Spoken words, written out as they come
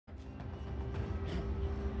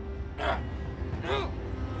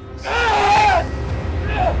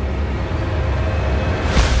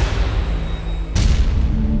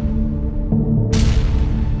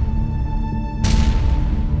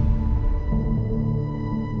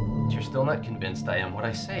still not convinced I am what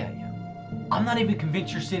I say I am. I'm not even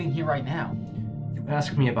convinced you're sitting here right now. You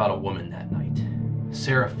asked me about a woman that night,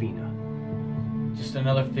 Serafina. Just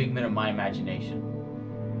another figment of my imagination.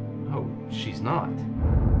 Oh, she's not.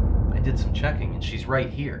 I did some checking and she's right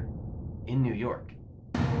here, in New York.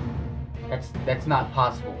 That's not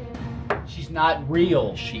possible. She's not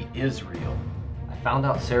real. She is real. I found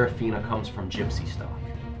out Serafina comes from gypsy stock,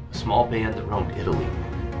 a small band that roamed Italy.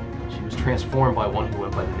 She was transformed by one who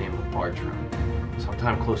went by the name of Bartram,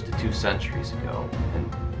 sometime close to 2 centuries ago,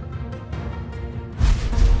 and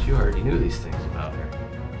you already knew these things about her.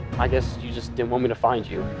 I guess you just didn't want me to find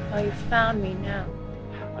you. Oh, you found me now.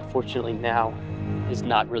 Unfortunately, now is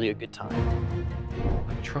not really a good time.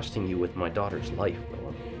 I'm trusting you with my daughter's life,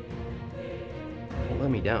 Willem. Don't let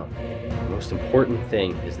me down. The most important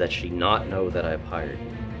thing is that she not know that I've hired you.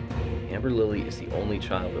 Amber Lily is the only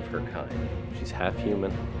child of her kind. She's half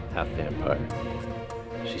human, half vampire.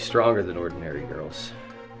 She's stronger than ordinary girls.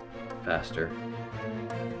 Faster.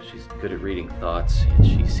 She's good at reading thoughts, and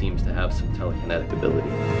she seems to have some telekinetic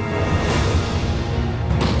ability.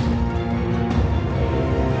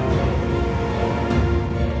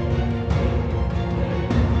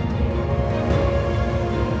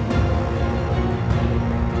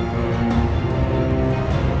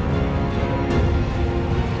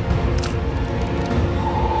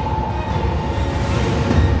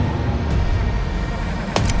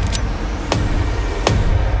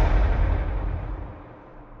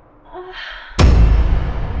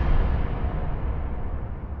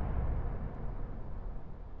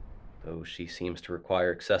 Though she seems to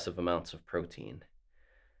require excessive amounts of protein,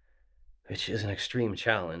 which is an extreme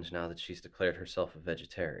challenge now that she's declared herself a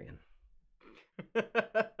vegetarian.